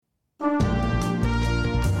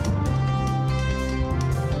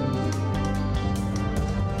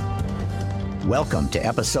Welcome to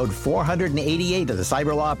episode 488 of the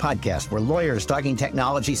Cyber Law Podcast, where lawyers talking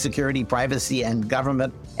technology, security, privacy, and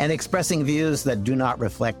government, and expressing views that do not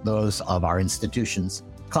reflect those of our institutions,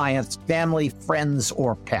 clients, family, friends,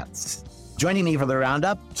 or pets. Joining me for the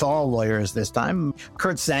roundup, it's all lawyers this time,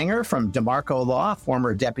 Kurt Sanger from DeMarco Law,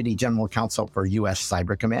 former Deputy General Counsel for U.S.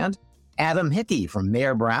 Cyber Command, Adam Hickey from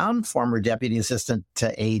Mayer Brown, former Deputy Assistant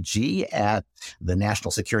to AG at the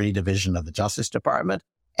National Security Division of the Justice Department,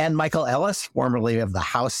 and Michael Ellis, formerly of the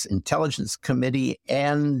House Intelligence Committee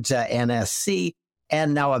and NSC,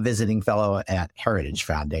 and now a visiting fellow at Heritage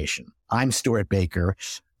Foundation. I'm Stuart Baker,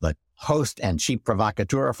 the host and chief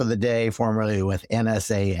provocateur for the day, formerly with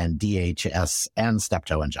NSA and DHS and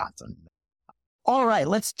Steptoe and Johnson. All right,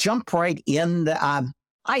 let's jump right in.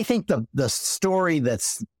 I think the story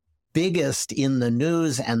that's biggest in the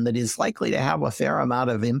news and that is likely to have a fair amount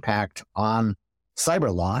of impact on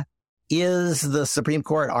cyber law is the Supreme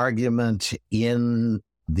Court argument in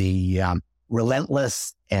the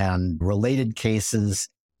relentless and related cases,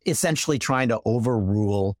 essentially trying to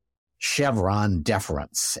overrule Chevron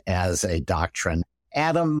deference as a doctrine.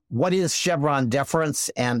 Adam, what is Chevron deference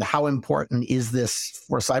and how important is this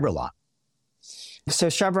for cyber law? So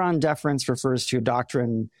Chevron deference refers to a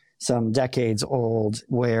doctrine some decades old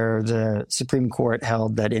where the Supreme Court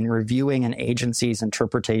held that in reviewing an agency's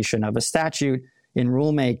interpretation of a statute in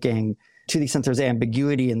rulemaking, to the extent there's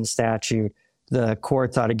ambiguity in the statute, the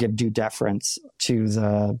courts ought to give due deference to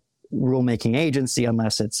the rulemaking agency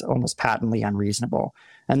unless it's almost patently unreasonable.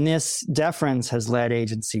 And this deference has led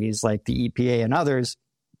agencies like the EPA and others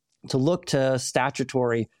to look to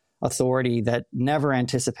statutory authority that never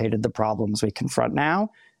anticipated the problems we confront now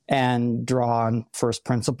and draw on first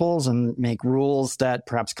principles and make rules that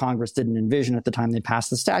perhaps Congress didn't envision at the time they passed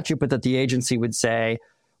the statute, but that the agency would say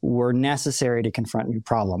were necessary to confront new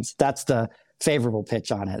problems. That's the favorable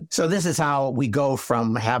pitch on it. So this is how we go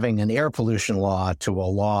from having an air pollution law to a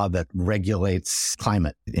law that regulates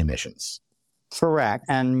climate emissions. Correct.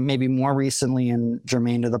 And maybe more recently, and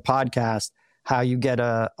germane to the podcast, how you get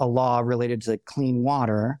a law related to clean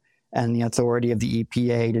water and the authority of the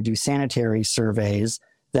EPA to do sanitary surveys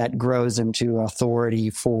that grows into authority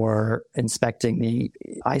for inspecting the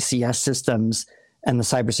ICS systems and the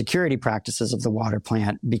cybersecurity practices of the water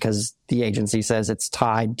plant because the agency says it's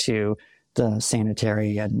tied to the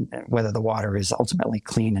sanitary and whether the water is ultimately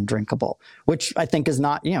clean and drinkable, which I think is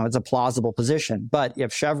not, it's a plausible position. But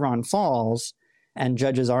if Chevron falls and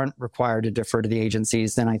judges aren't required to defer to the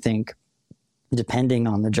agencies, then I think, depending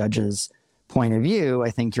on the judge's point of view,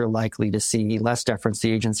 I think you're likely to see less deference to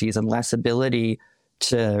the agencies and less ability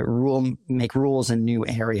to make rules in new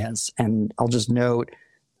areas. And I'll just note,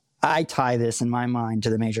 I tie this in my mind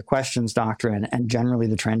to the major questions doctrine and generally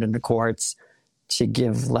the trend in the courts to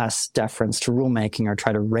give less deference to rulemaking or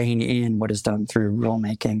try to rein in what is done through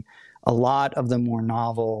rulemaking. A lot of the more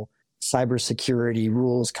novel cybersecurity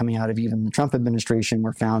rules coming out of even the Trump administration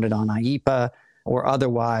were founded on IEPA or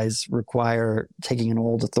otherwise require taking an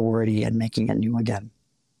old authority and making it new again.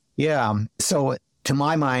 Yeah. So to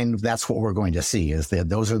my mind, that's what we're going to see is that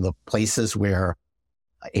those are the places where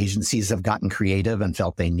agencies have gotten creative and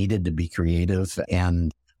felt they needed to be creative,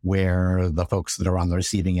 and where the folks that are on the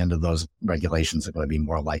receiving end of those regulations are going to be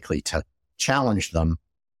more likely to challenge them.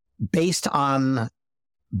 Based on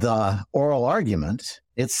the oral argument,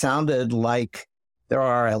 it sounded like there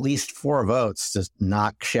are at least 4 votes to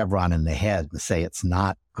knock Chevron in the head and say it's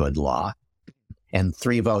not good law, and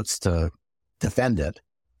 3 votes to defend it,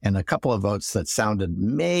 and a couple of votes that sounded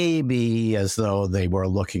maybe as though they were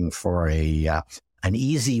looking for an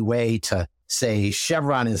easy way to say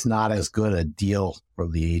Chevron is not as good a deal for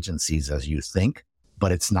the agencies as you think,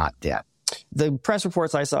 but it's not dead. The press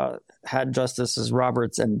reports I saw had Justices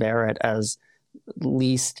Roberts and Barrett as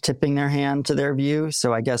least tipping their hand to their view.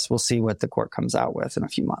 So I guess we'll see what the court comes out with in a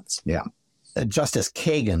few months. Yeah. Justice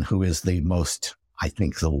Kagan, who is the most, I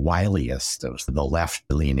think, the wiliest of the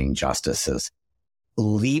left-leaning justices,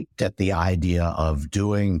 leaped at the idea of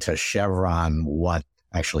doing to Chevron what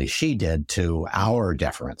actually she did to our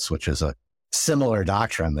deference, which is a similar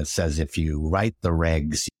doctrine that says if you write the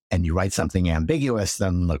regs and you write something ambiguous,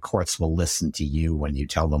 then the courts will listen to you when you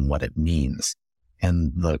tell them what it means.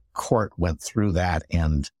 And the court went through that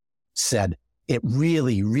and said, it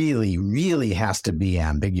really, really, really has to be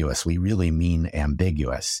ambiguous. We really mean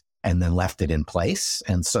ambiguous, and then left it in place.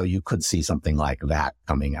 And so you could see something like that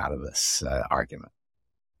coming out of this argument.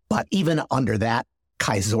 But even under that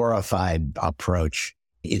Kaiserified approach,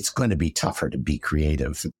 it's going to be tougher to be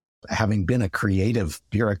creative. Having been a creative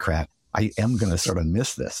bureaucrat, I am going to sort of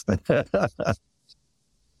miss this.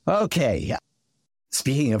 Okay.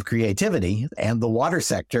 Speaking of creativity and the water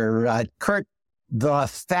sector, Kurt, The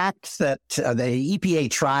fact that the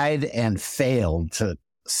EPA tried and failed to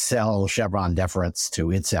sell Chevron deference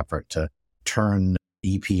to its effort to turn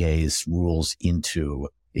EPA's rules into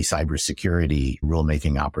a cybersecurity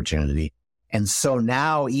rulemaking opportunity. And so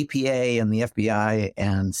now EPA and the FBI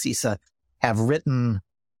and CISA have written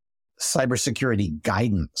cybersecurity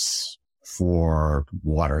guidance for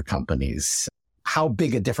water companies. How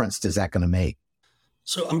big a difference is that going to make?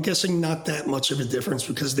 So I'm guessing not that much of a difference,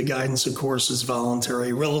 because the guidance, of course, is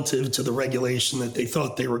voluntary relative to the regulation that they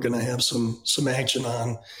thought they were going to have some action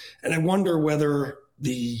on. And I wonder whether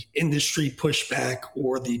the industry pushback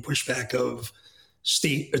or the pushback of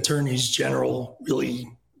state attorneys general really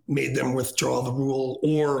made them withdraw the rule,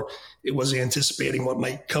 or it was anticipating what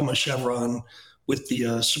might come of Chevron with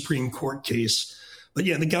the Supreme Court case. But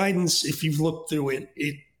yeah, the guidance, if you've looked through it,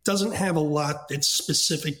 it doesn't have a lot that's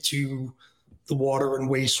specific to the water and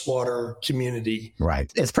wastewater community.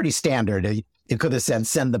 Right. It's pretty standard. It could have said,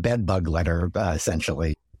 send the bed bug letter,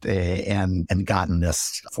 essentially, and gotten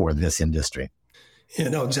this for this industry. Yeah,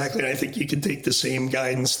 no, exactly. I think you could take the same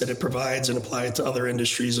guidance that it provides and apply it to other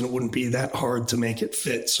industries, and it wouldn't be that hard to make it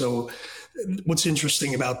fit. So what's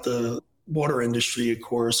interesting about the water industry, of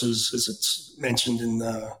course, is it's mentioned in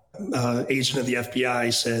the agent of the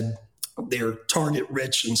FBI said they're target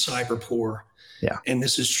rich and cyber poor. Yeah. And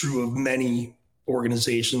this is true of many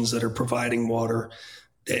organizations that are providing water,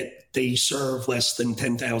 that they serve less than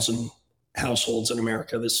 10,000 households in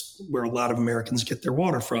America. This is where a lot of Americans get their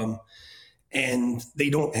water from. And they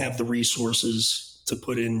don't have the resources to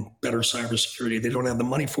put in better cybersecurity. They don't have the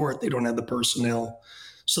money for it. They don't have the personnel.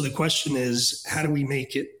 So the question is, how do we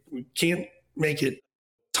make it? We can't make it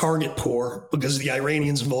target poor, because the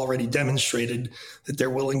Iranians have already demonstrated that they're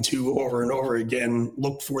willing to, over and over again,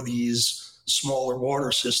 look for these smaller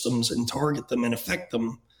water systems and target them and affect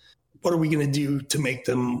them. What are we going to do to make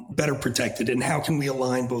them better protected? And how can we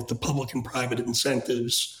align both the public and private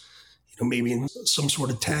incentives? Maybe in some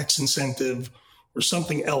sort of tax incentive or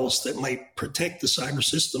something else that might protect the cyber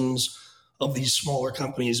systems of these smaller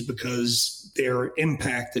companies, because their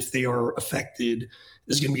impact, if they are affected,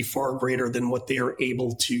 is going to be far greater than what they are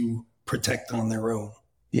able to protect on their own.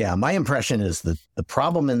 Yeah, my impression is that the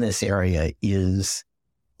problem in this area is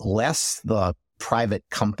less the private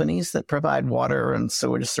companies that provide water and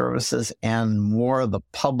sewage services and more the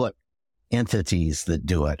public entities that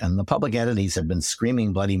do it. And the public entities have been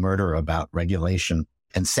screaming bloody murder about regulation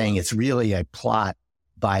and saying it's really a plot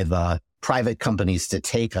by the private companies to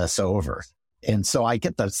take us over. And so I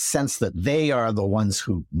get the sense that they are the ones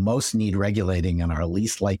who most need regulating and are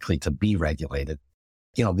least likely to be regulated.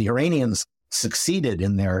 The Iranians succeeded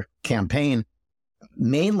in their campaign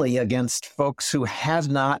mainly against folks who have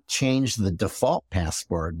not changed the default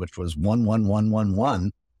password, which was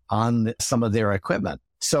 11111 on some of their equipment.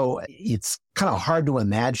 So it's kind of hard to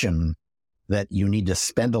imagine that you need to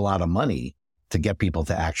spend a lot of money to get people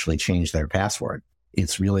to actually change their password.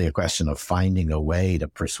 It's really a question of finding a way to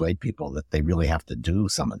persuade people that they really have to do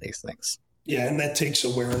some of these things. Yeah, and that takes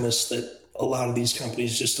awareness that a lot of these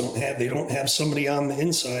companies just don't have. They don't have somebody on the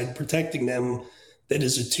inside protecting them that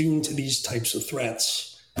is attuned to these types of threats.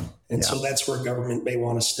 And so that's where government may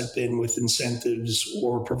want to step in with incentives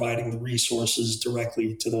or providing the resources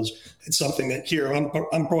directly to those. It's something that here,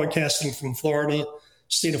 I'm broadcasting from Florida.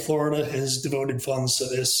 State of Florida has devoted funds to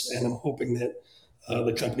this, and I'm hoping that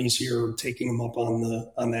the companies here are taking them up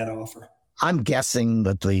on that offer. I'm guessing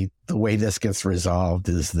that the way this gets resolved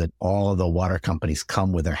is that all of the water companies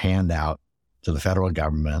come with their hand out to the federal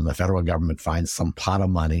government, and the federal government finds some pot of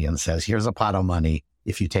money and says, here's a pot of money.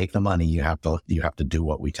 If you take the money, you have to do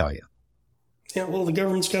what we tell you. Yeah, well, the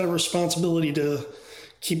government's got a responsibility to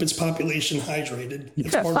keep its population hydrated.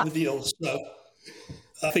 It's part of the deal. So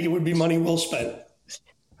I think it would be money well spent.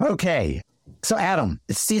 Okay. So, Adam,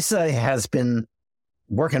 CISA has been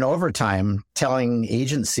working overtime telling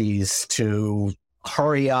agencies to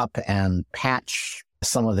hurry up and patch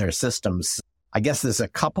some of their systems. I guess there's a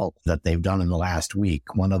couple that they've done in the last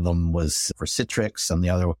week. One of them was for Citrix and the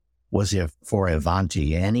other was for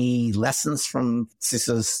Avanti. Any lessons from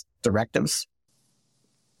CISA's directives?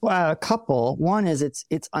 Well, a couple. One is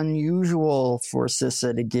it's unusual for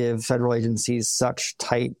CISA to give federal agencies such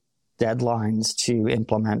tight deadlines to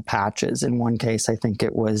implement patches. In one case, I think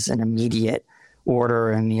it was an immediate order,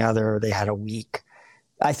 and the other, they had a week.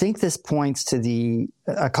 I think this points to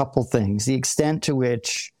a couple things. The extent to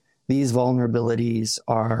which these vulnerabilities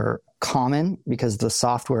are common, because the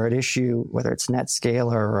software at issue, whether it's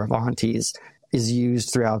NetScaler or Avanti's, is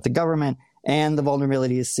used throughout the government. And the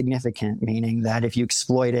vulnerability is significant, meaning that if you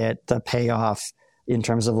exploit it, the payoff in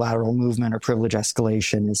terms of lateral movement or privilege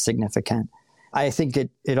escalation is significant. I think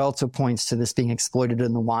it also points to this being exploited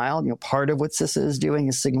in the wild. Part of what CISA is doing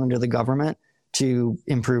is signaling to the government to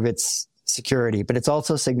improve its security, but it's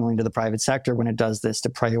also signaling to the private sector when it does this to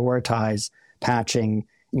prioritize patching,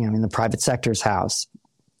 in the private sector's house.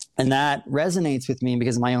 And that resonates with me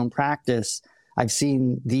because in my own practice, I've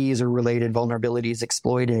seen these or related vulnerabilities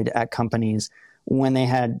exploited at companies when they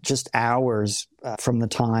had just hours from the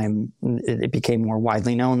time it became more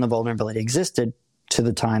widely known the vulnerability existed to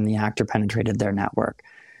the time the actor penetrated their network.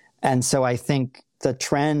 And so I think the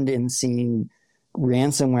trend in seeing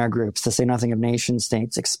ransomware groups, to say nothing of nation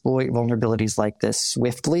states, exploit vulnerabilities like this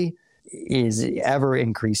swiftly is ever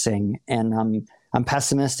increasing. And I'm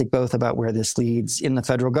pessimistic both about where this leads in the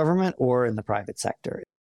federal government or in the private sector.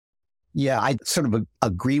 Yeah, I sort of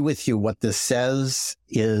agree with you. What this says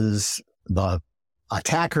is the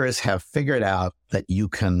attackers have figured out that you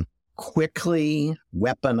can quickly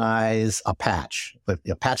weaponize a patch. But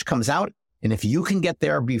a patch comes out, and if you can get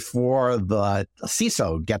there before the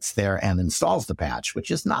CISO gets there and installs the patch,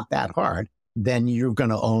 which is not that hard, then you're going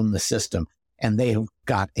to own the system. And they've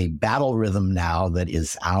got a battle rhythm now that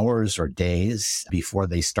is hours or days before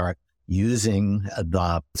they start using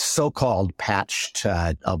the so-called patched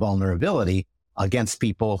vulnerability against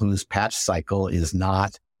people whose patch cycle is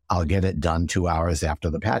not, I'll get it done 2 hours after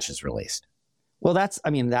the patch is released. Well,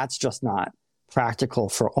 that's just not practical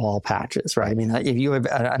for all patches, right? I mean, if you have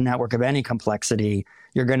a network of any complexity,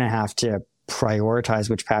 you're going to have to prioritize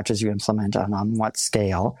which patches you implement on what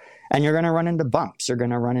scale. And you're going to run into bumps. You're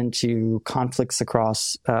going to run into conflicts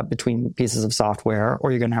across between pieces of software,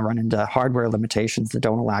 or you're going to run into hardware limitations that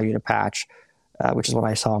don't allow you to patch, which is what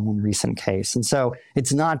I saw in one recent case. And so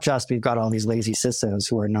it's not just we've got all these lazy CISOs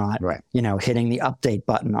who are not, hitting the update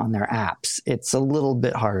button on their apps. It's a little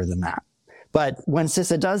bit harder than that. But when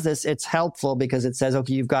CISA does this, it's helpful because it says,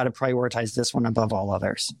 okay, you've got to prioritize this one above all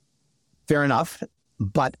others. Fair enough.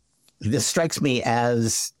 But this strikes me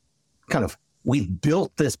as kind of, we've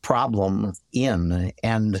built this problem in,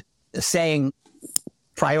 and saying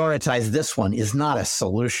prioritize this one is not a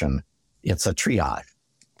solution. It's a triage.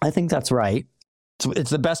 I think that's right.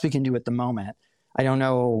 It's the best we can do at the moment. I don't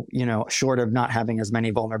know, short of not having as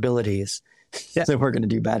many vulnerabilities, so we're going to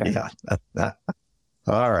do better. Yeah.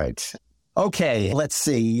 All right. Okay, let's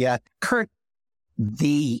see. Kurt,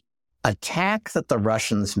 the attack that the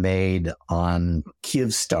Russians made on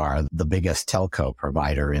Kyivstar, the biggest telco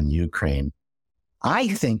provider in Ukraine, I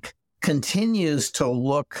think continues to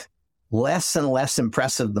look less and less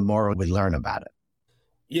impressive the more we learn about it.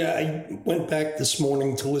 Yeah, I went back this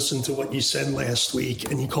morning to listen to what you said last week,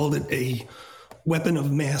 and you called it a weapon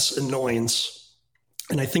of mass annoyance.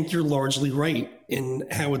 And I think you're largely right in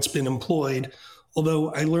how it's been employed.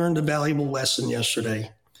 Although I learned a valuable lesson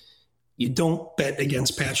yesterday. You don't bet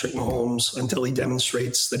against Patrick Mahomes until he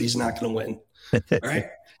demonstrates that he's not going to win. All right?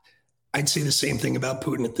 I'd say the same thing about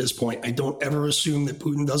Putin at this point. I don't ever assume that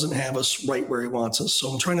Putin doesn't have us right where he wants us. So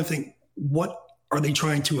I'm trying to think, what are they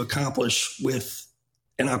trying to accomplish with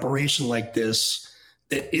an operation like this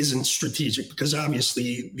that isn't strategic? Because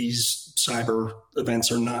obviously these cyber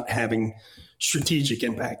events are not having strategic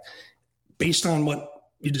impact. Based on what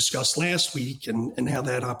you discussed last week and how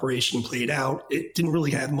that operation played out, it didn't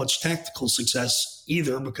really have much tactical success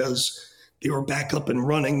either, because they were back up and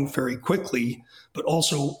running very quickly, but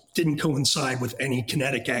also didn't coincide with any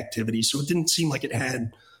kinetic activity. So it didn't seem like it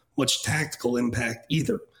had much tactical impact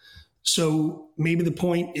either. So maybe the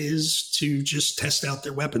point is to just test out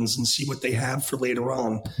their weapons and see what they have for later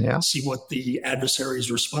on. Yeah. See what the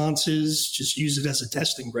adversary's response is, just use it as a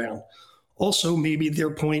testing ground. Also, maybe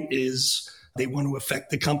their point is they want to affect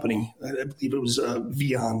the company. I believe it was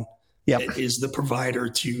Vion is the provider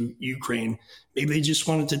to Ukraine. Maybe they just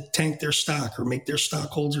wanted to tank their stock or make their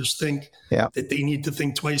stockholders think that they need to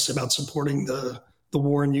think twice about supporting the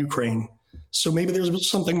war in Ukraine. So maybe there's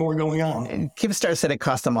something more going on. And Kyivstar said it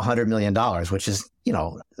cost them $100 million, which is,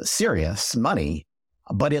 serious money.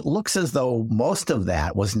 But it looks as though most of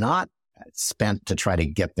that was not spent to try to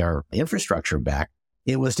get their infrastructure back.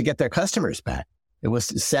 It was to get their customers back. It was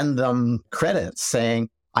to send them credits saying,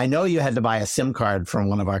 I know you had to buy a SIM card from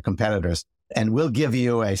one of our competitors, and we'll give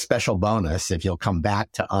you a special bonus if you'll come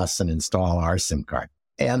back to us and install our SIM card.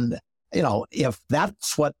 And, if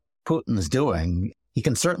that's what Putin's doing, he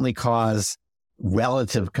can certainly cause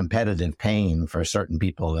relative competitive pain for certain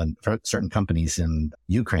people and for certain companies in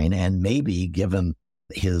Ukraine. And maybe, given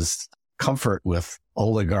his comfort with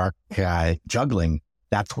oligarch juggling,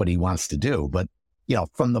 that's what he wants to do. But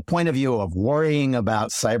from the point of view of worrying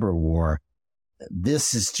about cyber war,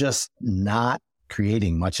 this is just not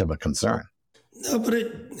creating much of a concern. No,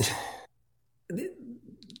 but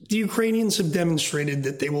The Ukrainians have demonstrated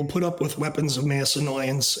that they will put up with weapons of mass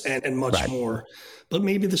annoyance and much more. But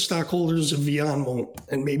maybe the stockholders of Vion won't,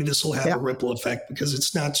 and maybe this will have a ripple effect, because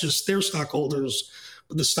it's not just their stockholders,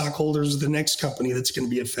 but the stockholders of the next company that's going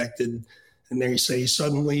to be affected. And they say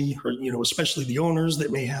suddenly, or, especially the owners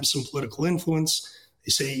that may have some political influence,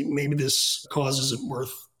 they say maybe this cause isn't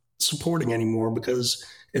worth supporting anymore because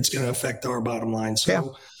it's going to affect our bottom line.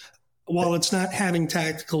 So while it's not having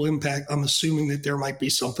tactical impact, I'm assuming that there might be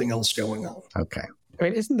something else going on. Okay. I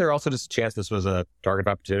mean, isn't there also just a chance this was a target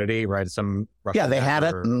opportunity, right? Some Russian they had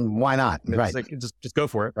it, and why not? Right. Like, just go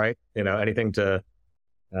for it, right? Anything to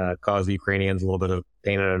cause the Ukrainians a little bit of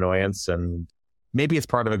pain and annoyance, and maybe it's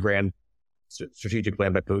part of a grand strategic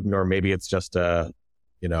plan by Putin, or maybe it's just a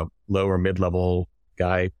low or mid-level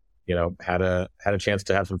guy, had a chance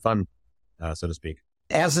to have some fun, so to speak.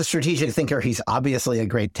 As a strategic thinker, he's obviously a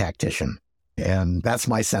great tactician, and that's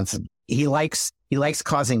my sense of. He likes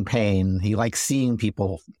causing pain. He likes seeing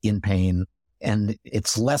people in pain. And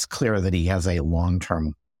it's less clear that he has a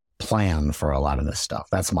long-term plan for a lot of this stuff.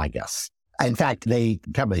 That's my guess. In fact,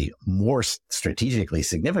 probably more strategically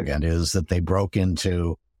significant is that the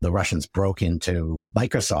Russians broke into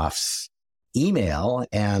Microsoft's email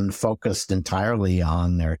and focused entirely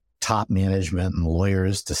on their top management and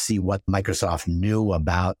lawyers to see what Microsoft knew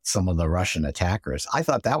about some of the Russian attackers. I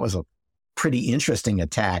thought that was a pretty interesting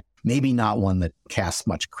attack, maybe not one that casts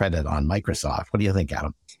much credit on Microsoft. What do you think,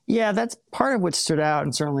 Adam? Yeah, that's part of what stood out.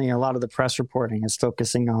 And certainly a lot of the press reporting is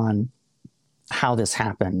focusing on how this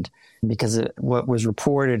happened, because what was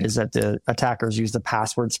reported is that the attackers used a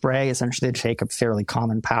password spray. Essentially, they take a fairly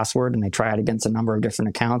common password and they try it against a number of different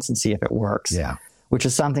accounts and see if it works. Yeah, which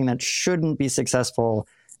is something that shouldn't be successful,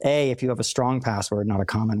 A, if you have a strong password, not a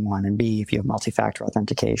common one, and B, if you have multi-factor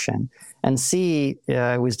authentication. And C,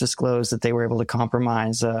 it was disclosed that they were able to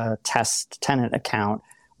compromise a test tenant account,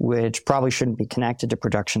 which probably shouldn't be connected to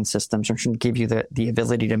production systems or shouldn't give you the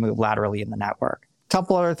ability to move laterally in the network. A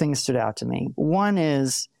couple other things stood out to me. One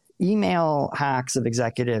is email hacks of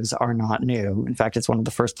executives are not new. In fact, it's one of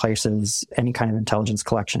the first places any kind of intelligence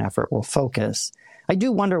collection effort will focus. I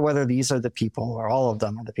do wonder whether these are the people, or all of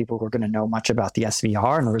them, are the people who are going to know much about the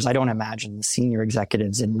SVR. In other words, I don't imagine the senior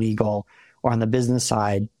executives in legal or on the business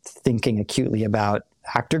side thinking acutely about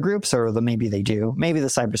actor groups, or maybe they do. Maybe the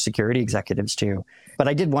cybersecurity executives do. But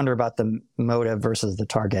I did wonder about the motive versus the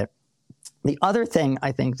target. The other thing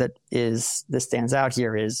I think that stands out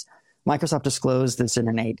here is Microsoft disclosed this in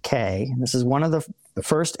an 8K. And this is one of the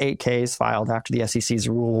first 8Ks filed after the SEC's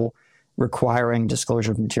rule requiring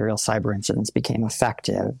disclosure of material cyber incidents became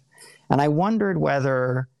effective. And I wondered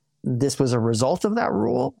whether this was a result of that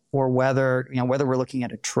rule, or whether we're looking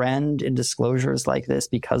at a trend in disclosures like this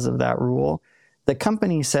because of that rule. The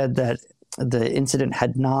company said that the incident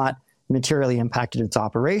had not materially impacted its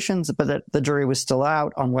operations, but that the jury was still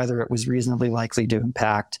out on whether it was reasonably likely to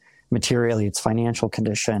impact materially its financial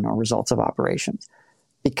condition or results of operations.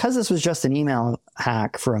 Because this was just an email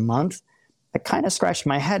hack for a month, I kind of scratched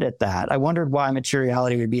my head at that. I wondered why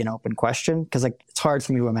materiality would be an open question, because it's hard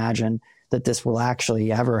for me to imagine that this will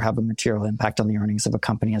actually ever have a material impact on the earnings of a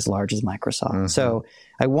company as large as Microsoft. Mm-hmm. So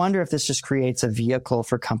I wonder if this just creates a vehicle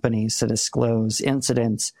for companies to disclose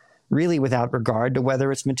incidents really without regard to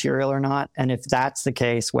whether it's material or not. And if that's the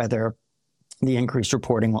case, whether the increased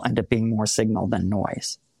reporting will end up being more signal than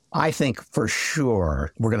noise. I think for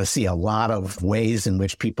sure we're going to see a lot of ways in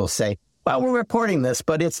which people say, well, we're reporting this,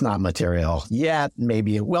 but it's not material yet.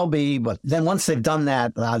 Maybe it will be. But then once they've done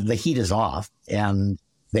that, the heat is off and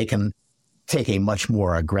they can take a much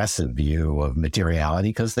more aggressive view of materiality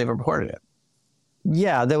because they've reported it.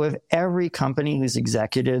 Yeah, though if every company whose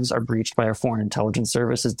executives are breached by our foreign intelligence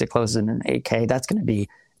services discloses in an 8K, that's going to be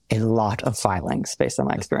a lot of filings based on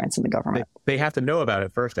my experience in the government. They have to know about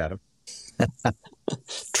it first, Adam.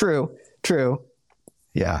 True.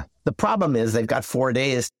 Yeah. The problem is they've got 4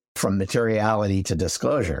 days from materiality to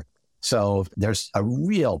disclosure. So there's a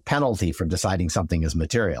real penalty for deciding something is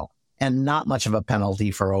material, and not much of a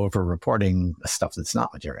penalty for over-reporting stuff that's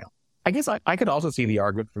not material. I guess I could also see the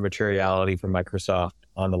argument for materiality from Microsoft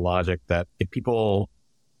on the logic that if people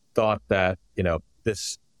thought that,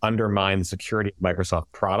 this undermines security of Microsoft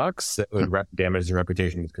products, that would damage the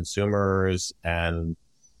reputation of consumers, and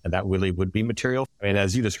that really would be material. I mean,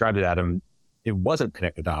 as you described it, Adam, it wasn't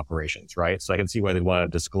connected to operations, right? So I can see why they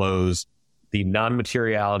want to disclose the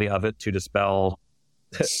non-materiality of it to dispel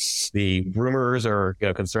the rumors or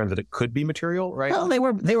concerns that it could be material, right? Well, they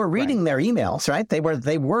were reading their emails, right? They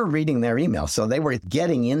were reading their emails, so they were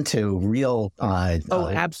getting into real.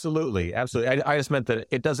 Absolutely. I just meant that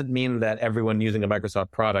it doesn't mean that everyone using a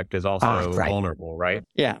Microsoft product is also vulnerable, right?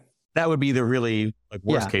 Yeah. that would be the really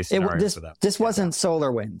worst case scenario for them. This wasn't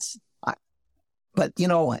SolarWinds. But,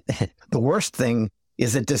 the worst thing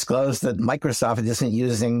is it disclosed that Microsoft isn't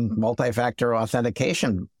using multi-factor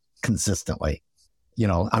authentication consistently.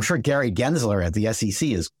 I'm sure Gary Gensler at the SEC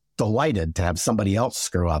is delighted to have somebody else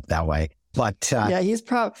screw up that way. But he's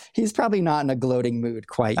probably not in a gloating mood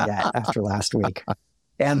quite yet after last week.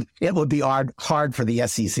 And it would be hard for the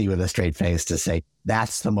SEC with a straight face to say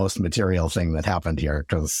that's the most material thing that happened here,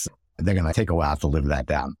 because they're going to take a while to live that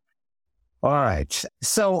down. All right.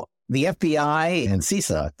 So the FBI and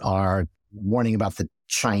CISA are warning about the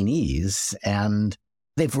Chinese, and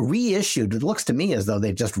they've reissued, it looks to me as though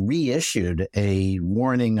they've just reissued a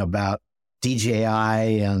warning about DJI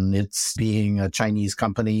and it's being a Chinese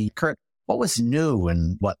company. Kurt, what was new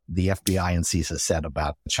in what the FBI and CISA said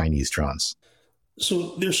about Chinese drones?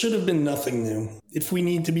 So there should have been nothing new. If we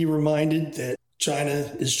need to be reminded that China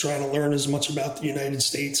is trying to learn as much about the United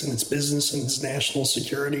States and its business and its national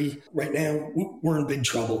security, right now, we're in big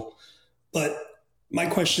trouble. But my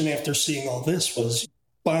question after seeing all this was,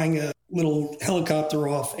 buying a little helicopter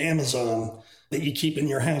off Amazon that you keep in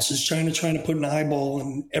your house, is China trying to put an eyeball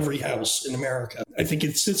in every house in America? I think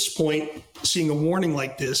it's this point, seeing a warning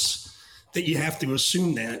like this, that you have to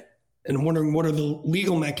assume that, and wondering what are the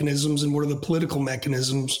legal mechanisms and what are the political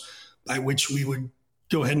mechanisms by which we would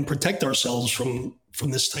go ahead and protect ourselves from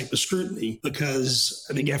this type of scrutiny. Because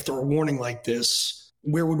I think after a warning like this,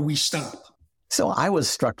 where would we stop? So I was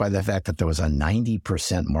struck by the fact that there was a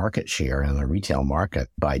 90% market share in the retail market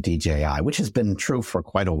by DJI, which has been true for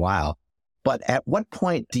quite a while. But at what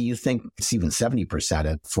point do you think it's even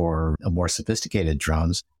 70% for more sophisticated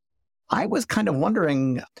drones? I was kind of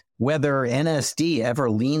wondering whether NSD ever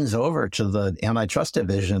leans over to the antitrust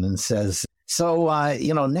division and says, so,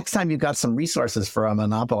 next time you've got some resources for a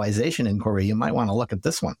monopolization inquiry, you might want to look at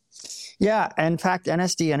this one. Yeah. In fact,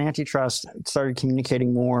 NSD and antitrust started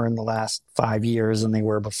communicating more in the last 5 years than they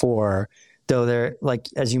were before, though they're,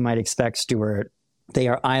 as you might expect, Stuart, they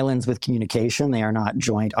are islands with communication. They are not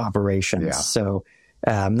joint operations. Yeah. So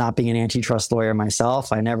not being an antitrust lawyer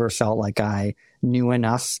myself, I never felt like I knew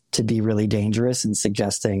enough to be really dangerous in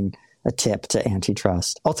suggesting a tip to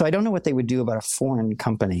antitrust. Also, I don't know what they would do about a foreign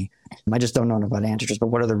company. I just don't know enough about antitrust, but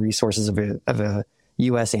what are the resources of a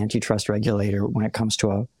U.S. antitrust regulator when it comes to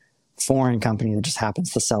a foreign company that just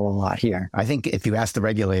happens to sell a lot here? I think if you ask the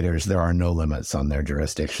regulators, there are no limits on their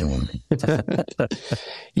jurisdiction.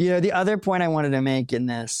 The other point I wanted to make in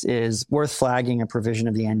this is worth flagging a provision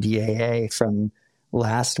of the NDAA from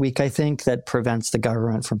last week, I think, that prevents the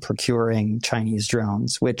government from procuring Chinese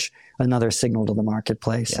drones, which another signal to the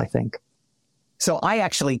marketplace, yeah. I think. So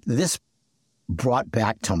this brought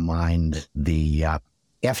back to mind the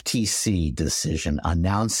FTC decision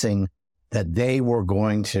announcing that they were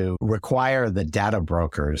going to require the data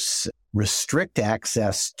brokers restrict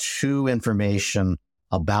access to information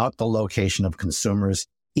about the location of consumers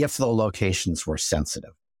if the locations were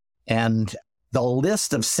sensitive. And the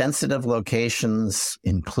list of sensitive locations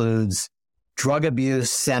includes drug abuse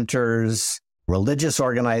centers, religious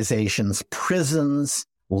organizations, prisons,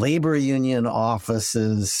 labor union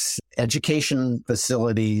offices, education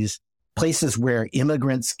facilities, places where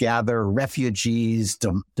immigrants gather, refugees,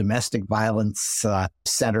 domestic violence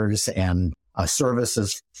centers, and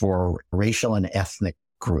services for racial and ethnic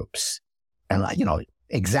groups. And,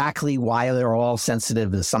 exactly why they're all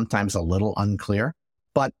sensitive is sometimes a little unclear.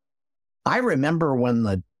 But I remember when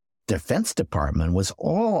the Defense Department was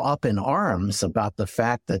all up in arms about the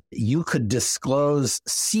fact that you could disclose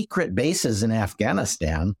secret bases in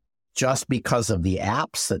Afghanistan just because of the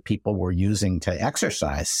apps that people were using to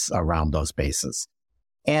exercise around those bases.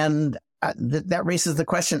 And that raises the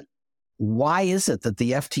question, why is it that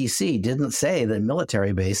the FTC didn't say that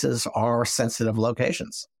military bases are sensitive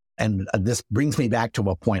locations? And this brings me back to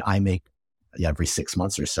a point I make every 6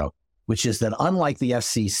 months or so, which is that unlike the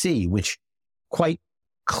FCC, which quite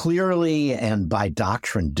clearly and by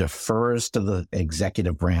doctrine defers to the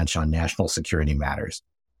executive branch on national security matters,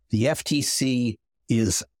 the FTC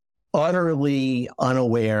is utterly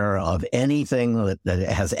unaware of anything that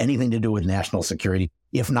has anything to do with national security,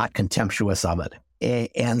 if not contemptuous of it.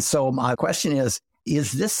 And so my question is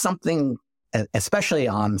this something, especially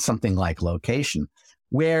on something like location,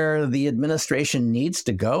 where the administration needs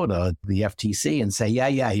to go to the FTC and say,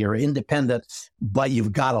 yeah, you're independent, but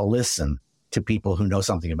you've got to listen to people who know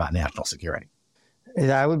something about national security?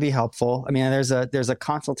 That would be helpful. I mean, there's a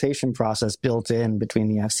consultation process built in between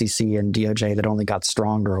the FCC and DOJ that only got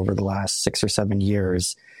stronger over the last 6 or 7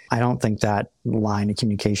 years. I don't think that line of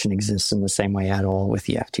communication exists in the same way at all with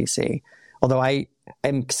the FTC. Although I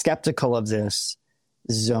am skeptical of this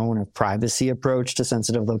zone of privacy approach to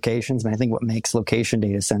sensitive locations. And I think what makes location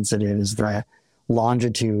data sensitive is the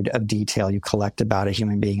longitude of detail you collect about a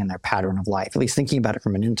human being and their pattern of life. At least thinking about it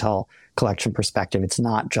from an intel collection perspective, it's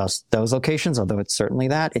not just those locations, although it's certainly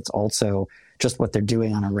that. It's also just what they're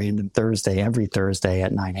doing on a random Thursday, every Thursday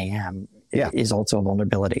at 9 a.m. is also a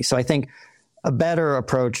vulnerability. So I think a better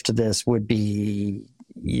approach to this would be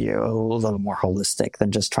a little more holistic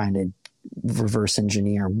than just trying to reverse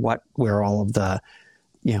engineer where all of the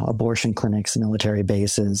abortion clinics, military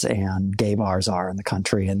bases, and gay bars are in the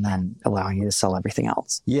country, and then allowing you to sell everything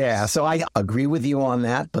else. Yeah, so I agree with you on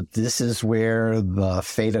that, but this is where the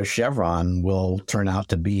fate of Chevron will turn out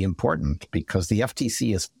to be important, because the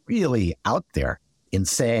FTC is really out there in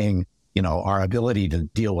saying, our ability to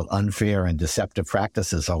deal with unfair and deceptive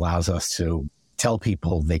practices allows us to tell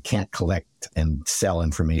people they can't collect and sell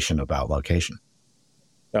information about location.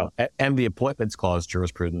 Oh, and the appointments clause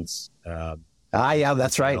jurisprudence. Yeah,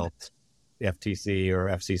 that's right. The FTC or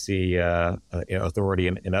FCC authority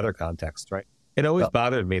in other contexts, right? It always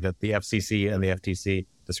bothered me that the FCC and the FTC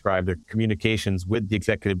describe their communications with the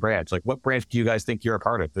executive branch. Like, what branch do you guys think you're a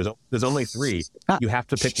part of? There's only three. You have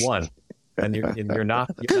to pick one, and you're not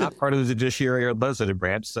part of the judiciary or legislative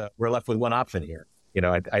branch. So we're left with one option here.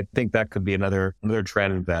 I think that could be another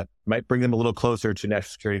trend that might bring them a little closer to national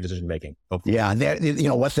security decision making. Hopefully. Yeah,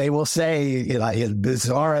 what they will say, as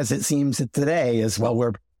bizarre as it seems today, is, well,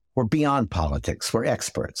 we're beyond politics. We're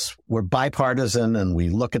experts. We're bipartisan, and we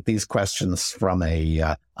look at these questions from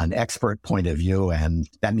an expert point of view, and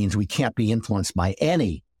that means we can't be influenced by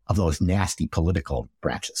any of those nasty political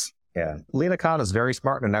branches. Yeah, Lena Khan is very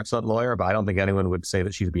smart and an excellent lawyer, but I don't think anyone would say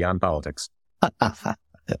that she's beyond politics.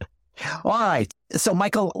 All right. So,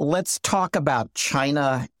 Michael, let's talk about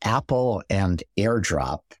China, Apple, and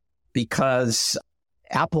AirDrop, because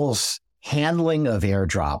Apple's handling of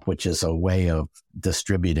AirDrop, which is a way of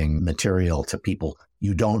distributing material to people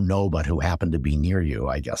you don't know but who happen to be near you,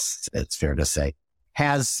 I guess it's fair to say,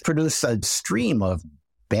 has produced a stream of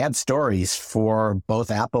bad stories for both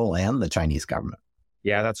Apple and the Chinese government.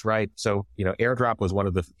 Yeah, that's right. So, AirDrop was one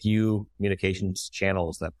of the few communications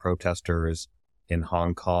channels that protesters in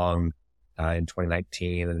Hong Kong in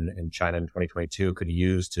 2019 and China in 2022 could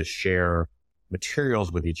use to share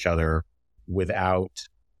materials with each other without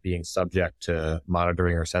being subject to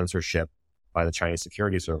monitoring or censorship by the Chinese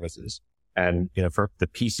security services. And, for the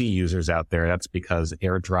PC users out there, that's because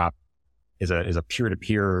AirDrop is a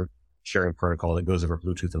peer-to-peer sharing protocol that goes over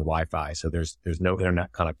Bluetooth and Wi-Fi. So there's no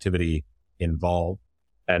internet connectivity involved.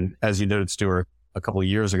 And as you noted, Stuart, a couple of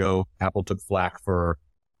years ago, Apple took flack for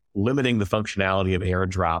limiting the functionality of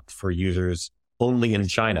AirDrop for users only in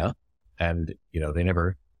China. And, they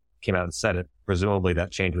never came out and said it. Presumably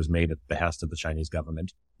that change was made at the behest of the Chinese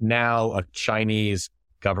government. Now a Chinese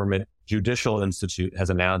government judicial institute has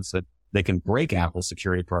announced that they can break Apple's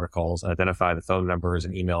security protocols and identify the phone numbers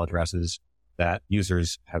and email addresses that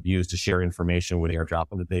users have used to share information with AirDrop,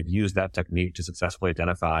 and that they've used that technique to successfully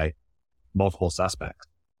identify multiple suspects.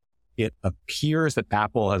 It appears that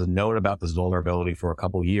Apple has known about this vulnerability for a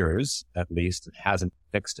couple years, at least, and hasn't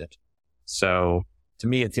fixed it. So to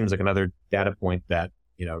me, it seems like another data point that,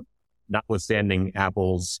 notwithstanding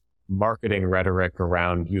Apple's marketing rhetoric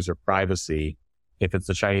around user privacy, if it's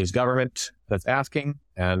the Chinese government that's asking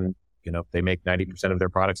and, they make 90% of their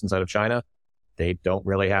products inside of China, they don't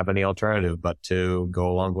really have any alternative but to go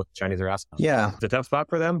along with what the Chinese are asking. Yeah. It's a tough spot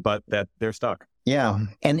for them, but that they're stuck. Yeah.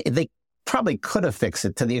 And they probably could have fixed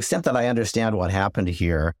it. To the extent that I understand what happened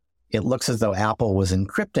here, it looks as though Apple was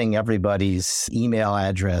encrypting everybody's email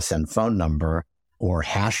address and phone number, or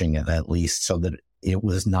hashing it at least, so that it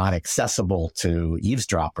was not accessible to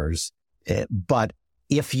eavesdroppers. But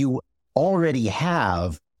if you already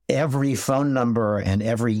have every phone number and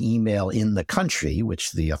every email in the country,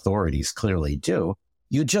 which the authorities clearly do,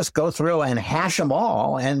 you just go through and hash them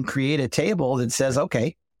all and create a table that says,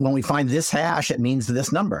 okay, when we find this hash, it means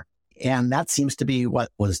this number. And that seems to be what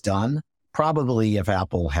was done. Probably if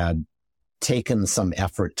Apple had taken some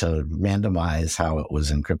effort to randomize how it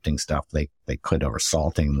was encrypting stuff, they could, or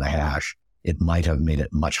salting the hash, it might have made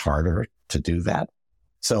it much harder to do that.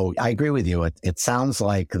 So I agree with you. It sounds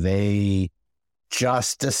like they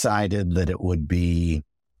just decided that it would be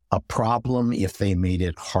a problem if they made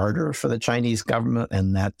it harder for the Chinese government,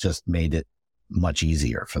 and that just made it much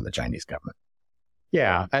easier for the Chinese government.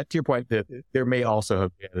 Yeah, to your point, that there may also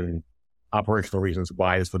have been operational reasons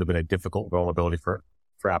why this would have been a difficult vulnerability for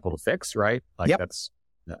Apple to fix, right? Like, yep. That's,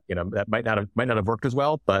 that might not have worked as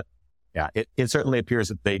well, but Yeah, it certainly appears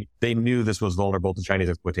that they knew this was vulnerable to Chinese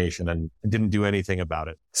exploitation and didn't do anything about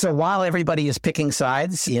it. So while everybody is picking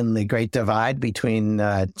sides in the great divide between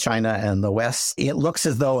China and the West, it looks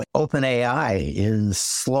as though OpenAI is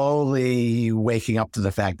slowly waking up to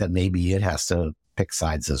the fact that maybe it has to pick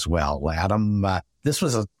sides as well. Adam, this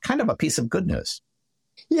was a kind of a piece of good news.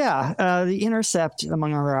 Yeah, The Intercept,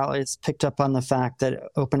 among other outlets, picked up on the fact that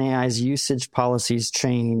OpenAI's usage policies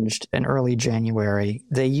changed in early January.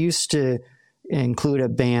 They used to include a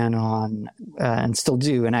ban on, and still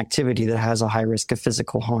do, an activity that has a high risk of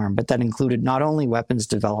physical harm, but that included not only weapons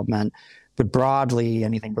development, but broadly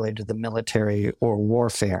anything related to the military or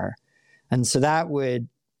warfare. And so that would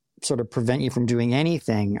sort of prevent you from doing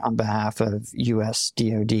anything on behalf of U.S.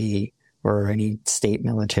 DoD or any state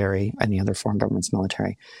military, any other foreign government's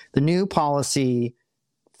military. The new policy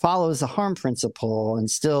follows the harm principle and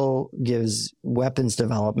still gives weapons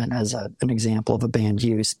development as an example of a banned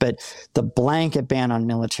use, but the blanket ban on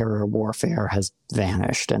military or warfare has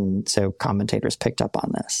vanished, and so commentators picked up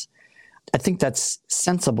on this. I think that's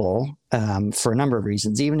sensible for a number of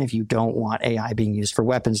reasons. Even if you don't want AI being used for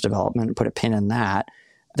weapons development, and put a pin in that,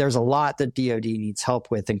 there's a lot that DoD needs help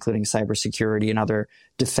with, including cybersecurity and other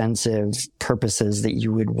defensive purposes that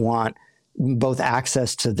you would want both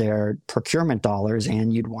access to their procurement dollars,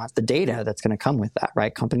 and you'd want the data that's going to come with that,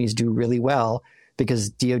 right? Companies do really well because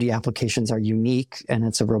DoD applications are unique, and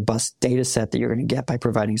it's a robust data set that you're going to get by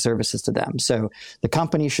providing services to them. So the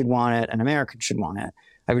company should want it, and Americans should want it.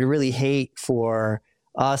 I would really hate for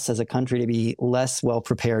us as a country to be less well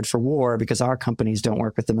prepared for war because our companies don't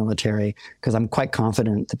work with the military, because I'm quite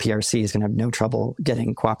confident the PRC is going to have no trouble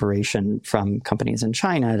getting cooperation from companies in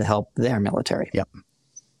China to help their military. Yep.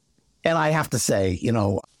 And I have to say,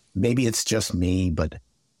 maybe it's just me, but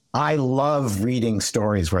I love reading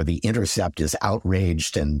stories where The Intercept is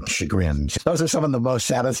outraged and chagrined. Those are some of the most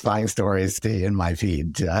satisfying stories in my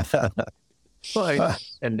feed. Well,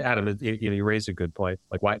 and Adam, you raised a good point.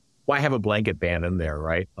 Like, why have a blanket ban in there,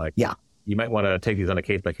 right? Like, yeah, you might want to take these on a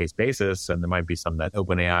case-by-case basis, and there might be some that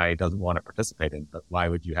OpenAI doesn't want to participate in, but why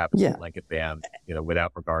would you have a blanket ban,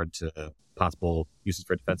 without regard to possible uses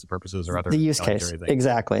for defensive purposes or other the use case things?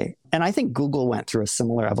 Exactly. And I think Google went through a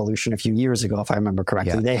similar evolution a few years ago, if I remember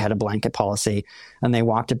correctly. Yeah. They had a blanket policy, and they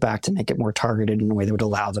walked it back to make it more targeted in a way that would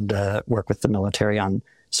allow them to work with the military on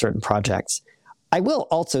certain projects. I will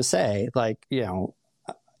also say,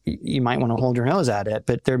 you might want to hold your nose at it,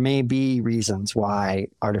 but there may be reasons why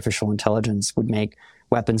artificial intelligence would make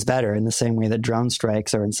weapons better, in the same way that drone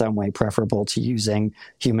strikes are in some way preferable to using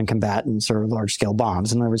human combatants or large-scale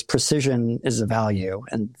bombs. In other words, precision is a value.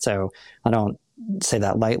 And so I don't say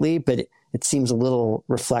that lightly, but it seems a little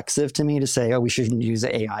reflexive to me to say, we shouldn't use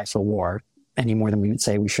AI for war any more than we would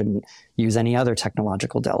say we shouldn't use any other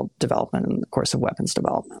technological development in the course of weapons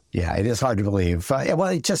development. Yeah, it is hard to believe.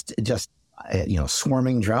 It just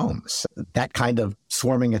swarming drones. That kind of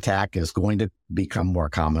swarming attack is going to become more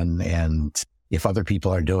common. And if other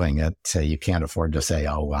people are doing it, you can't afford to say,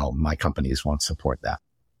 my companies won't support that.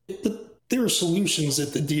 But there are solutions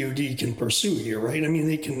that the DoD can pursue here, right? I mean,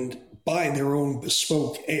 they can buy their own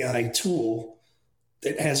bespoke AI tool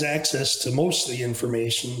that has access to most of the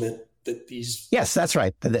information that these... Yes, that's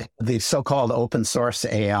right. The so-called open source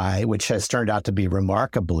AI, which has turned out to be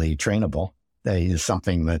remarkably trainable, is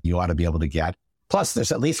something that you ought to be able to get. Plus,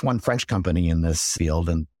 there's at least one French company in this field,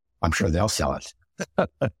 and I'm sure they'll sell it.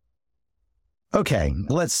 Okay,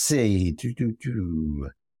 let's see.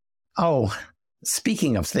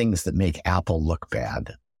 Speaking of things that make Apple look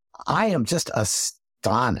bad, I am just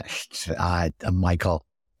astonished, Michael,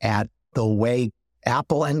 at the way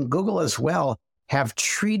Apple and Google as well have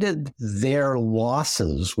treated their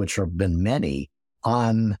losses, which have been many,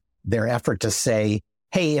 on their effort to say,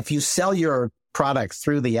 hey, if you sell your product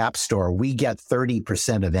through the App Store, we get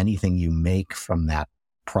 30% of anything you make from that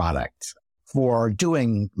product, for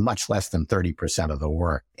doing much less than 30% of the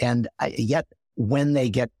work. And yet, when they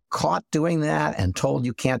get caught doing that and told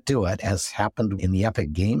you can't do it, as happened in the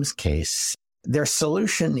Epic Games case, their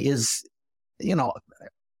solution is, kind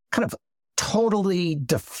of totally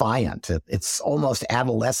defiant. It's almost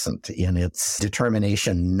adolescent in its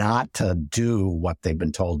determination not to do what they've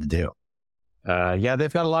been told to do.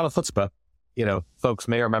 They've got a lot of chutzpah. Folks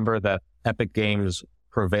may remember that Epic Games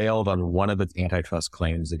prevailed on one of its antitrust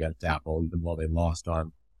claims against Apple, even though they lost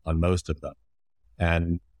on most of them.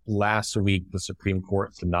 And last week, the Supreme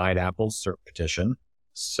Court denied Apple's cert petition.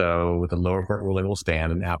 So the lower court ruling will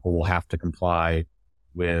stand, and Apple will have to comply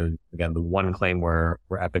with, again, the one claim where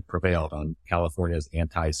Epic prevailed on California's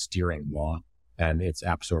anti-steering law and its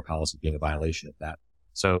App Store policy being a violation of that.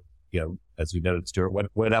 So, as we noted, Stuart,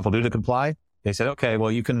 what did Apple do to comply? they said, okay,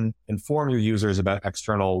 well, you can inform your users about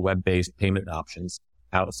external web-based payment options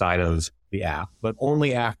outside of the app, but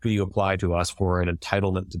only after you apply to us for an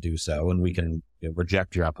entitlement to do so, and we can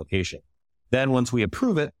reject your application. Then once we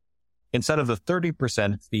approve it, instead of the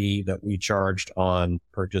 30% fee that we charged on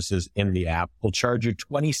purchases in the app, we'll charge you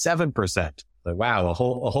 27%. Like, wow, a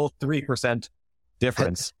whole 3%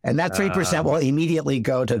 difference. And that 3% will immediately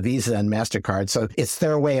go to Visa and MasterCard. So it's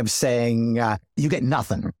their way of saying, you get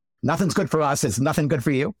nothing. Nothing's good for us. It's nothing good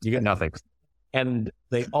for you. You get nothing. And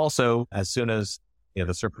they also, as soon as the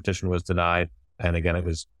cert petition was denied, and again, it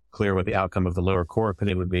was clear what the outcome of the lower court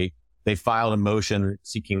opinion would be, they filed a motion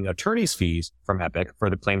seeking attorney's fees from Epic for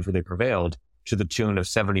the claims where they prevailed to the tune of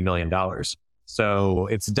 $70 million. So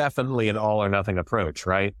it's definitely an all or nothing approach,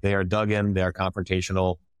 right? They are dug in, they're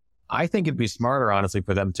confrontational. I think it'd be smarter, honestly,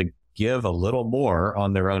 for them to give a little more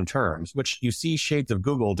on their own terms, which you see shades of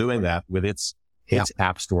Google doing that with its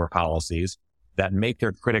app store policies that make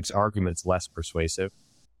their critics' arguments less persuasive.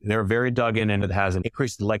 They're very dug in, and it has an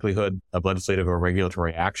increased likelihood of legislative or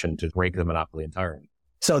regulatory action to break the monopoly entirely.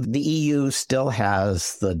 So the EU still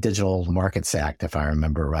has the Digital Markets Act, if I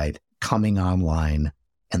remember right, coming online,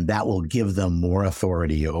 and that will give them more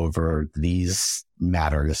authority over these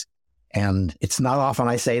matters. And it's not often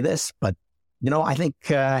I say this, but, I think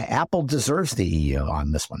Apple deserves the EU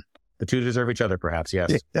on this one. The two deserve each other, perhaps,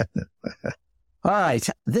 yes. All right.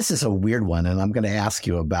 This is a weird one, and I'm going to ask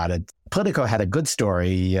you about it. Politico had a good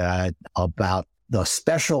story about the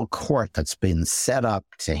special court that's been set up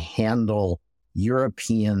to handle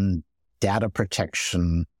European data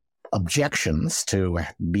protection objections to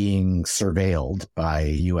being surveilled by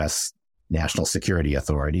U.S. national security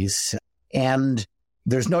authorities. And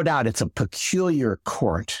there's no doubt it's a peculiar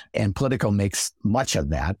court, and Politico makes much of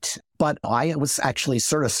that. But I was actually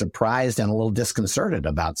sort of surprised and a little disconcerted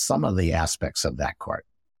about some of the aspects of that court.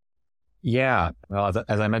 Yeah. Well,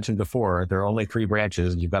 as I mentioned before, there are only 3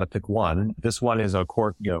 branches. You've got to pick one. This one is a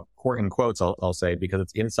court, court in quotes, I'll say, because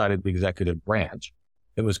it's inside of the executive branch.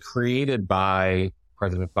 It was created by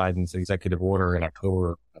President Biden's executive order in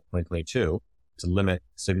October of 2022 to limit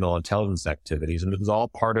signal intelligence activities. And it was all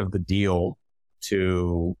part of the deal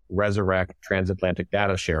to resurrect transatlantic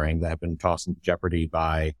data sharing that had been tossed into jeopardy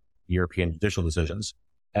by European judicial decisions.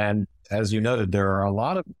 And as you noted, there are a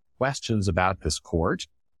lot of questions about this court.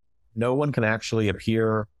 No one can actually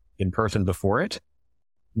appear in person before it.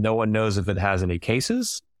 No one knows if it has any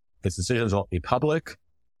cases. Its decisions won't be public.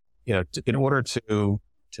 In order to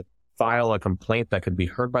file a complaint that could be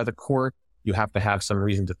heard by the court, you have to have some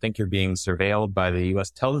reason to think you're being surveilled by the U.S.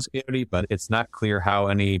 intelligence community, but it's not clear how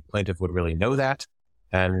any plaintiff would really know that.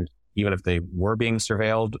 And even if they were being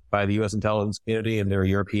surveilled by the U.S. intelligence community and their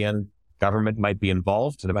European government might be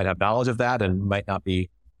involved, and they might have knowledge of that and might not be,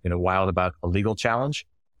 wild about a legal challenge.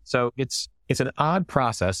 So it's an odd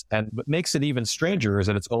process, and what makes it even stranger is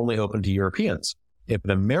that it's only open to Europeans. If an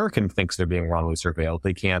American thinks they're being wrongly surveilled,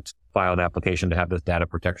 they can't file an application to have this data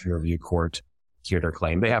protection review court hear their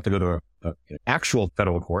claim. They have to go to an actual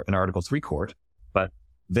federal court, an Article 3 court, but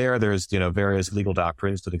there's various legal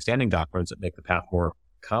doctrines to the standing doctrines that make the path more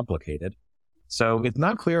complicated. So it's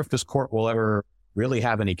not clear if this court will ever really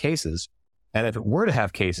have any cases. And if it were to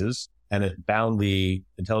have cases and it bound the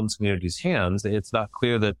intelligence community's hands, it's not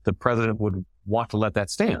clear that the president would want to let that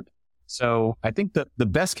stand. So I think that the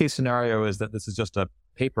best case scenario is that this is just a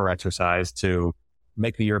paper exercise to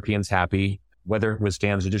make the Europeans happy. Whether it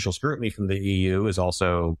withstands judicial scrutiny from the EU is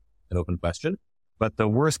also an open question. But the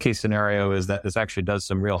worst case scenario is that this actually does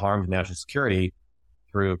some real harm to national security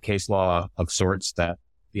through case law of sorts that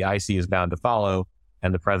the IC is bound to follow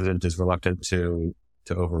and the president is reluctant to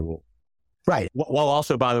overrule. Right. While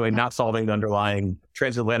also, by the way, not solving the underlying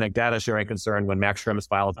transatlantic data sharing concern when Max Schrems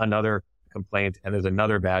filed another complaint and there's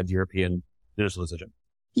another bad European judicial decision.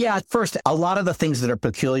 Yeah, at first, a lot of the things that are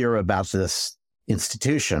peculiar about this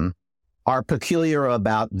institution are peculiar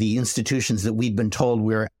about the institutions that we've been told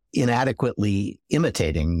we're inadequately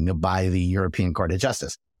imitating by the European Court of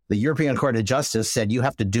Justice. The European Court of Justice said you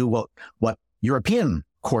have to do what European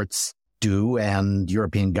courts do and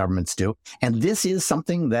European governments do. And this is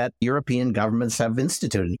something that European governments have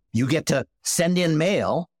instituted. You get to send in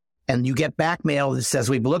mail and you get back mail that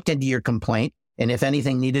says, we've looked into your complaint, and if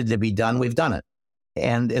anything needed to be done, we've done it.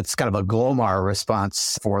 And it's kind of a Glomar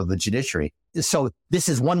response for the judiciary. So this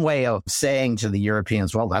is one way of saying to the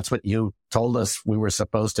Europeans, well, that's what you told us we were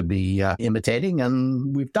supposed to be imitating,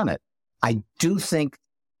 and we've done it. I do think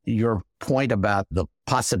your point about the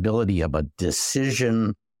possibility of a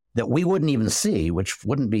decision that we wouldn't even see, which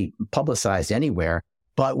wouldn't be publicized anywhere,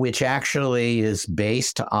 but which actually is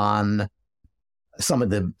based on some of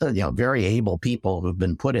the very able people who've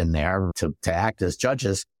been put in there to act as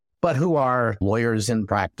judges, but who are lawyers in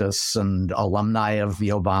practice and alumni of the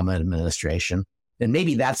Obama administration. And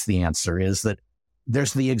maybe that's the answer, is that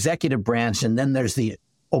there's the executive branch and then there's the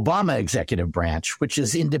Obama executive branch, which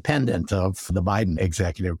is independent of the Biden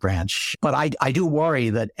executive branch. But I do worry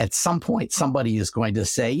that at some point somebody is going to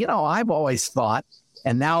say, I've always thought,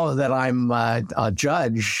 and now that I'm a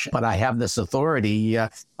judge, but I have this authority,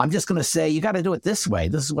 I'm just going to say, you got to do it this way.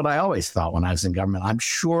 This is what I always thought when I was in government. I'm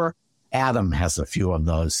sure Adam has a few of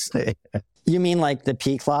those. You mean like the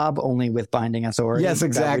P Club, only with binding authority? Yes,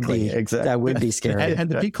 exactly. That would be scary. And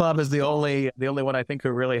the P Club is the only one I think who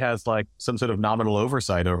really has like some sort of nominal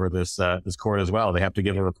oversight over this court as well. They have to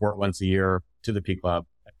give a report once a year to the P Club.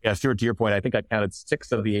 Yeah, Stuart, to your point, I think I counted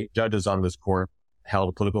 6 of the 8 judges on this court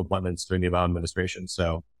held political appointments during the Obama administration.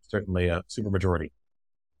 So certainly a supermajority.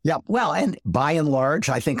 Yeah, well, and by and large,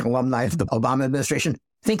 I think alumni of the Obama administration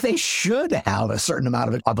think they should have a certain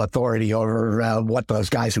amount of authority over what those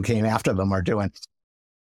guys who came after them are doing.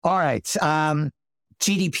 All right.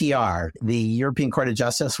 GDPR, the European Court of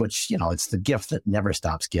Justice, which, it's the gift that never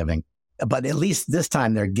stops giving. But at least this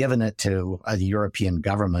time they're giving it to a European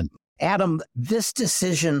government. Adam, this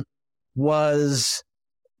decision was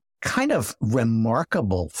kind of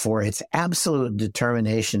remarkable for its absolute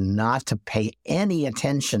determination not to pay any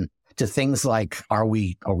attention to things like, are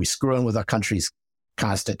we screwing with our country's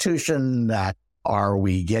Constitution? Are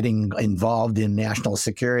we getting involved in national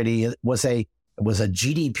security? It was a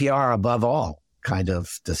GDPR above all kind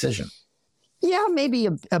of decision. Yeah, maybe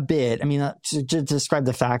a bit. I mean, to describe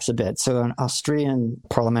the facts a bit. So an Austrian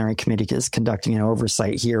parliamentary committee is conducting an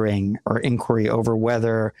oversight hearing or inquiry over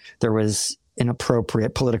whether there was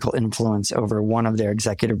inappropriate political influence over one of their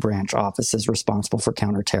executive branch offices responsible for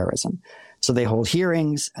counterterrorism. So they hold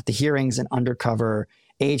hearings. At the hearings, an undercover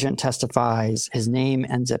agent testifies, his name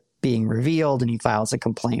ends up being revealed, and he files a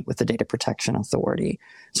complaint with the Data Protection Authority.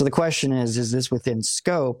 So the question is this within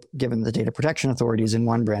scope, given the Data Protection Authority is in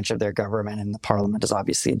one branch of their government and the parliament is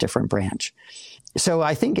obviously a different branch? So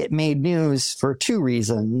I think it made news for 2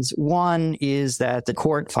 reasons. One is that the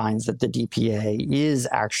court finds that the DPA is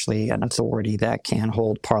actually an authority that can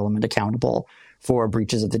hold parliament accountable for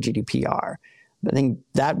breaches of the GDPR. I think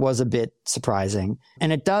that was a bit surprising.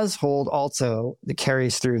 And it does hold also, that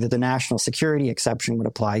carries through that the national security exception would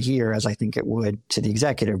apply here, as I think it would to the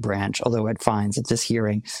executive branch, although it finds that this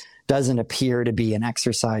hearing doesn't appear to be an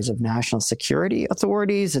exercise of national security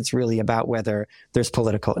authorities. It's really about whether there's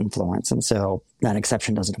political influence. And so that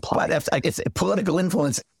exception doesn't apply. But if it's political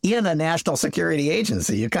influence in a national security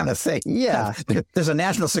agency, you kind of say, yeah, there's a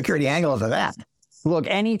national security angle to that. Look,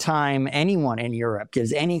 anytime anyone in Europe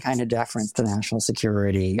gives any kind of deference to national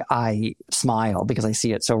security, I smile because I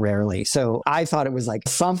see it so rarely. So I thought it was like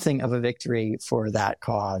something of a victory for that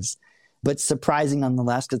cause. But surprising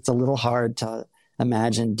nonetheless, it's a little hard to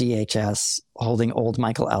imagine DHS holding old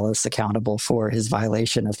Michael Ellis accountable for his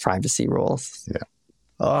violation of privacy rules. Yeah.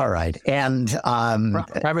 All right. And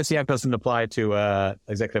Privacy Act doesn't apply to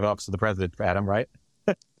Executive Office of the President, Adam, right?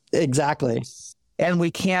 Exactly. And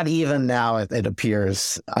we can't even now, it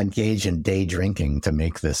appears, engage in day drinking to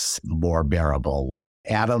make this more bearable.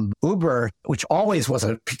 Adam, Uber, which always was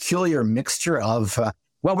a peculiar mixture of,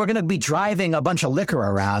 we're going to be driving a bunch of liquor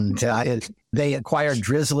around. They acquired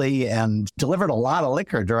Drizzly and delivered a lot of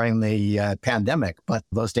liquor during the pandemic, but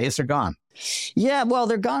those days are gone. Yeah, well,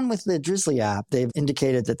 they're gone with the Drizzly app. They've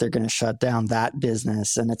indicated that they're going to shut down that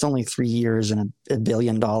business, and it's only 3 years and $1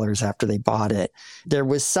 billion after they bought it. There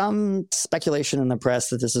was some speculation in the press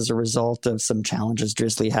that this is a result of some challenges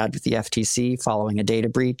Drizzly had with the FTC following a data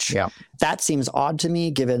breach. Yeah. That seems odd to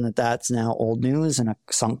me, given that that's now old news and a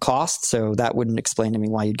sunk cost, so that wouldn't explain to me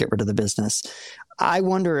why you'd get rid of the business. I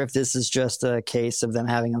wonder if this is just a case of them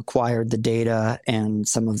having acquired the data and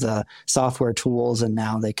some of the software tools, and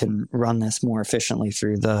now they can run this more efficiently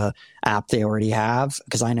through the app they already have.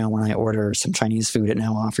 Because I know when I order some Chinese food, it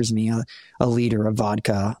now offers me a liter of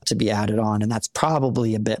vodka to be added on, and that's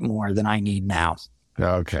probably a bit more than I need now.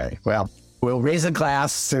 Okay, well, we'll raise a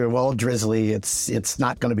glass to old Drizzly. It's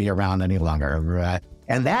not going to be around any longer.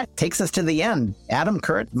 And that takes us to the end. Adam,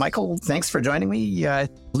 Kurt, Michael, thanks for joining me.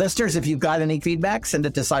 Listeners, if you've got any feedback, send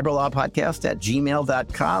it to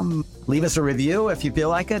cyberlawpodcast@gmail.com. Leave us a review if you feel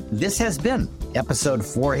like it. This has been episode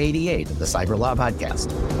 488 of the Cyber Law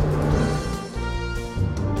Podcast.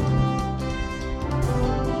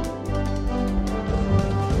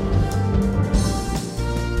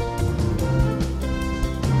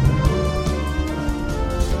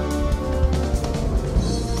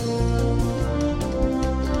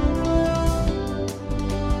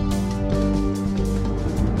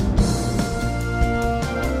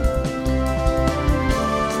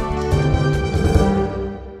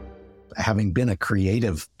 having been a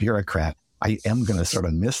creative bureaucrat, I am going to sort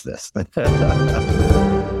of miss this. But